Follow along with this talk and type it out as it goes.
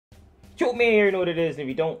Yo, man, you know what it is. And if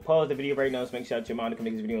you don't, pause the video right now. So make sure your mind to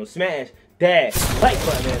make this video and smash that like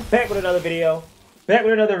button, man. Back with another video. Back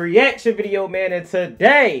with another reaction video, man. And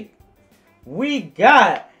today, we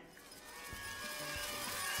got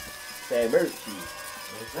that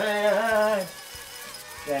merchy. That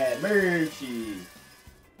merchy.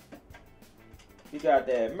 We got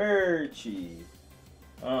that merchy.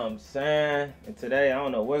 Saying, and today I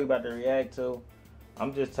don't know what we're about to react to.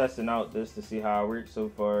 I'm just testing out this to see how it works so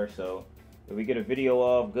far. So if we get a video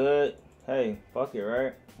off good, hey, fuck it,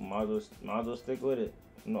 right? Might as well stick with it.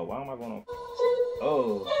 No, why am I going on?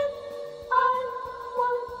 Oh,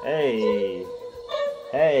 hey,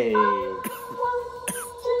 hey.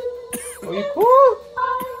 Are you cool?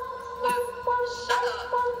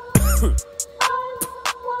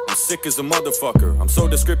 I'm sick as a motherfucker. I'm so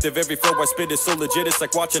descriptive, every flow I spit is so legit. It's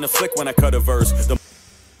like watching a flick when I cut a verse.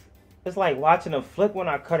 It's like watching a flick when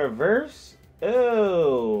I cut a verse?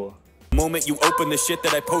 Ew. The moment you open the shit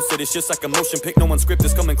that I posted, it's just like a motion pic. No one script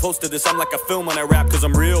is coming close to this. I'm like a film when I rap, cause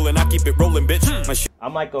I'm real and I keep it rolling, bitch. My shit.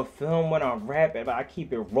 I'm like a film when I rap, but I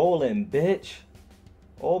keep it rolling, bitch.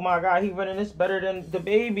 Oh my god, he running this better than the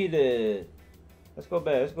baby did. Let's go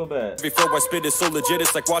back, let's go back. Every flow I spit is so legit,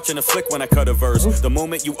 it's like watching a flick when I cut a verse. The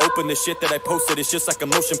moment you open the shit that I posted, it's just like a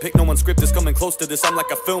motion pic. No one script is coming close to this. I'm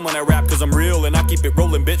like a film when I rap, cause I'm real and I keep it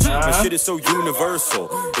rolling, bitch. My shit is so universal,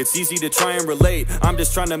 it's easy to try and relate. I'm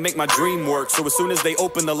just trying to make my dream work, so as soon as they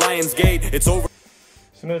open the Lion's Gate, it's over.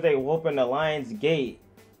 As soon as they open the Lion's Gate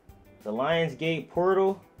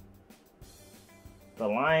portal, the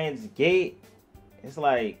Lion's Gate, it's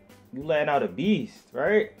like you letting out a beast,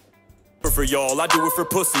 right? For y'all, I do it for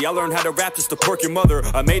pussy. I learned how to rap just to pork your mother.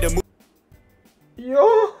 I made a move.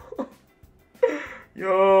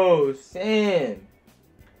 Yo, Sam,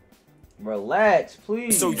 relax,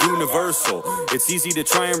 please. So universal, it's easy to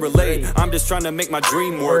try and relate. I'm just trying to make my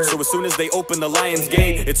dream work, so as soon as they open the Lion's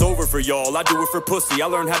Gate, it's over for y'all. I do it for pussy. I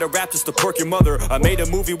learned how to rap just to pork your mother. I made a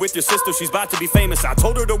movie with your sister, she's about to be famous. I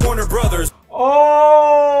told her to Warner Brothers.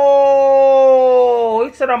 Oh,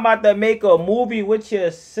 he said I'm about to make a movie with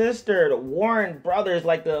your sister, the Warren Brothers,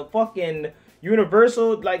 like the fucking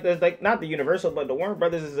Universal, like not the Universal, but the Warren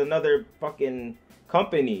Brothers is another fucking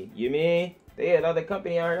company. You mean? They another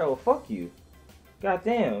company out here. Oh, fuck you.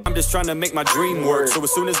 Goddamn. I'm just trying to make my dream work, so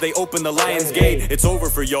as soon as they open the Lion's Gate, it's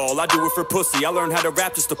over for y'all. I do it for pussy. I learned how to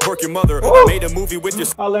rap just to pork your mother. I made a movie with your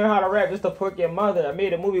I learned how to rap just to pork your mother. I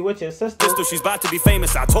made a movie with your sister. She's about to be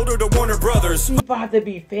famous. I told her to Warner Brothers. She's about to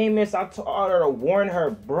be famous. I told her to warn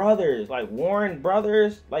her brothers. Like Warren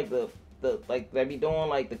Brothers, like the like they be doing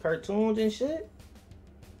like the cartoons and shit.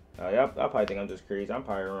 Y'all probably think I'm just crazy. I'm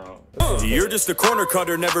probably wrong. You're just a corner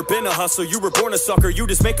cutter, never been a hustler. You were born a sucker. You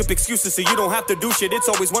just make up excuses so you don't have to do shit. It's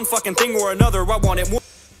always one fucking thing or another. I want it more.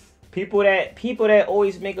 People that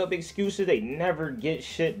always make up excuses, they never get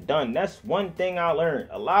shit done. That's one thing I learned.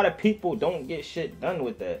 A lot of people don't get shit done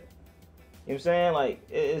with that. You know what I'm saying? Like,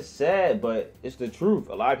 it's sad, but it's the truth.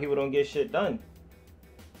 A lot of people don't get shit done.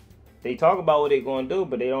 They talk about what they're going to do,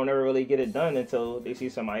 but they don't ever really get it done until they see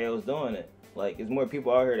somebody else doing it. Like, there's more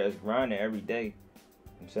people out here that's grinding every day. You know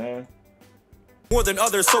what I'm saying? More than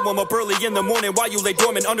others, so I'm up early in the morning while you lay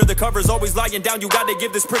dormant under the covers, always lying down. You gotta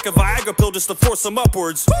give this prick a Viagra pill just to force him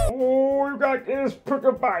upwards. Oh, you got this prick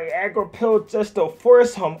a Viagra pill just to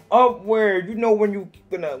force him upward. You know when you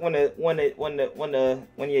when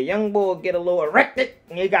your young boy get a little erected,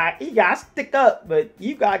 and he got stick up, but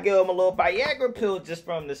you gotta give him a little Viagra pill just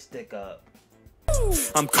from the stick up.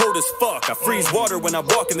 I'm cold as fuck, I freeze water when I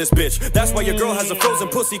walk in this bitch. That's why your girl has a frozen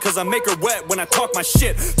pussy, cause I make her wet when I talk my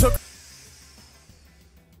shit.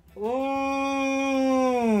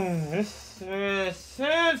 This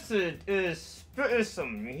Samson is spitting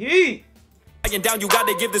some heat. Lying down, you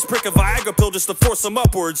gotta give this prick a Viagra pill just to force him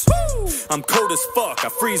upwards. I'm cold as fuck, I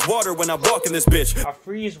freeze water when I walk in this bitch. I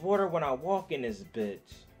freeze water when I walk in this bitch.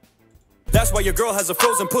 That's why your girl has a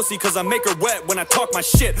frozen pussy, cause I make her wet when I talk my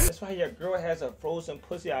shit. That's why your girl has a frozen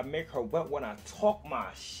pussy, I make her wet when I talk my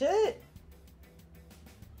shit.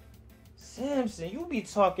 Samson, you be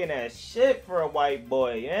talking that shit for a white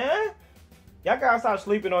boy, yeah? Y'all gotta stop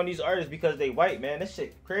sleeping on these artists because they white, man. This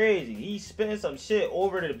shit crazy. He's spitting some shit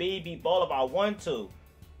over to the baby ball if I want to.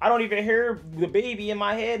 I don't even hear the baby in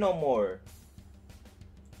my head no more.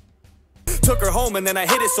 Took her home and then I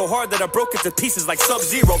hit it so hard that I broke it to pieces like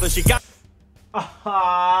Sub-Zero. Then she got... I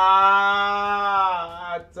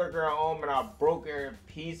took her home and I broke her in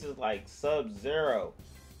pieces like Sub-Zero.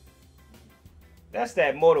 That's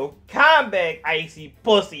that Mortal Kombat icy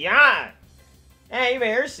pussy on. Hey,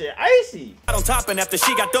 man, her shit icy. On top, and after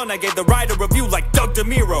she got done, I gave the ride a review like Doug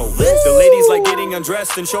DeMiro. The ladies like getting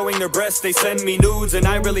undressed and showing their breasts. They send me nudes, and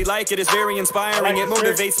I really like it. It's very inspiring. It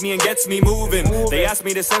motivates me and gets me moving. They ask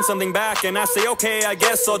me to send something back, and I say, okay, I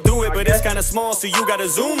guess I'll do it. But it's kind of small, so you gotta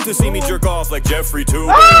zoom to see me jerk off like Jeffrey Tubin.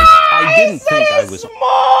 I didn't think I was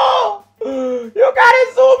small. You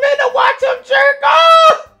gotta zoom in to watch him jerk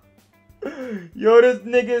off. Yo, this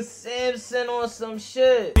nigga Samson on some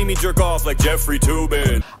shit. See me jerk off like Jeffrey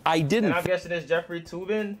Tubin. I didn't. And I'm guessing it's Jeffrey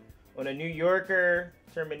Tubin on a New Yorker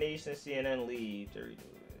termination CNN leave.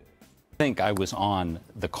 Think I was on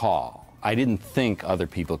the call. I didn't think other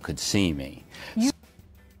people could see me.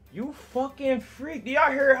 You fucking freak. Do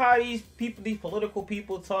y'all hear how these people, these political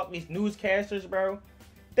people talk, these newscasters, bro?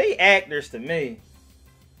 They actors to me.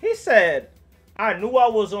 He said, I knew I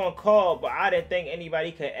was on call, but I didn't think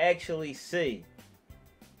anybody could actually see.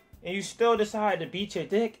 And you still decided to beat your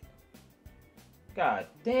dick? God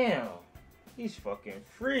damn. He's fucking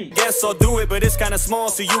freak. Guess I'll do it, but it's kind of small,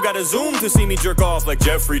 so you gotta zoom to see me jerk off like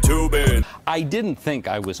Jeffrey Tubin. I didn't think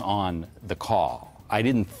I was on the call. I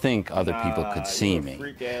didn't think other people could see me.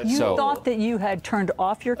 You thought that you had turned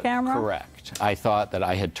off your camera? Correct. I thought that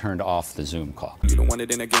I had turned off the Zoom call. You don't want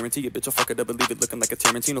it, and I guarantee it, bitch. I'll fuck it up and leave it looking like a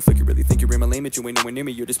Tarantino flick. You really think you're in my lane, but you ain't nowhere near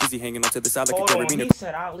me. You're just busy hanging onto the side like a carabiner. He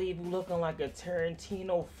said I'll leave you looking like a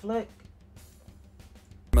Tarantino flick.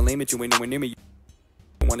 My lane, but you ain't nowhere near me.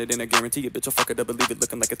 Want it, and I guarantee it, bitch. I'll fuck it up and leave it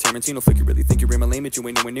looking like a Tarantino flick. You really think you're in my lane, but you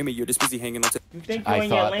ain't nowhere near me. You're just busy hanging on to. You think you're in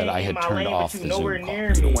your lane, in my lane, but you nowhere near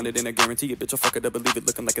me. You don't want it, and I guarantee it, bitch. I'll fuck it up and leave it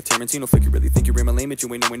looking like a Tarantino flick. You really think you're in my lane, but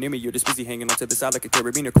you ain't nowhere near me. You're just busy hanging onto the side like a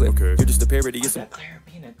carabiner clip. You're just a parody. What's a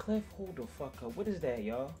carabiner clip? Hold the fuck up. What is that,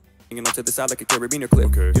 y'all? Hanging onto the side like a carabiner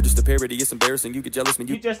clip. You're just a parody. It's embarrassing. You get jealous when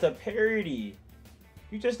you just a parody.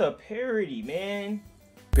 You just a parody, man.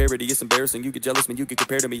 Parody, it's embarrassing. You get jealous when you get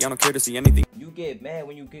compared to me. I don't care to see anything. You get mad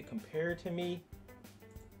when you get compared to me.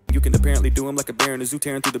 You can apparently do him like a bear in a zoo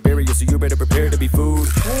tearing through the barrier, so you better prepare to be food.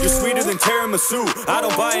 You're sweeter than tiramisu. I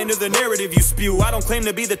don't buy into the narrative you spew. I don't claim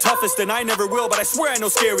to be the toughest, and I never will, but I swear I know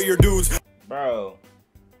scarier dudes. Bro.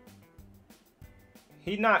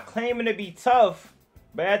 He not claiming to be tough,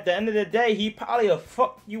 but at the end of the day, he probably will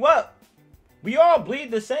fuck you up. We all bleed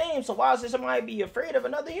the same, so why should somebody be afraid of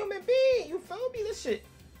another human being? You feel me?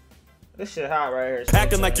 This shit hot right here.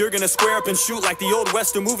 Acting like you're gonna square up and shoot like the old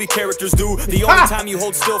Western movie characters do. The only time you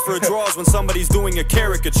hold still for a draw is when somebody's doing a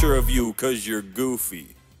caricature of you, cause you're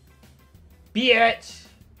goofy. Bitch!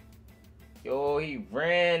 Yo, he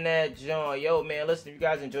ran that joint. Yo, man, listen, if you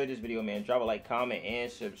guys enjoyed this video, man, drop a like, comment,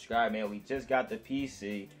 and subscribe, man. We just got the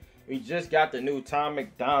PC. We just got the new Tom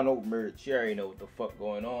McDonald merch. You already know what the fuck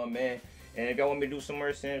going on, man. And if y'all want me to do some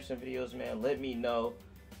more Samson videos, man, let me know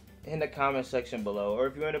in the comment section below. Or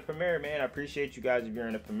if you're in the premiere, man, I appreciate you guys if you're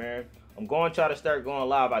in the premiere. I'm going to try to start going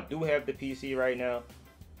live. I do have the PC right now.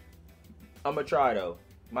 I'm going to try, though.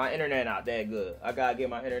 My internet not that good. I got to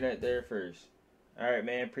get my internet there first. All right,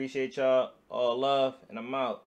 man. Appreciate y'all. All love, and I'm out.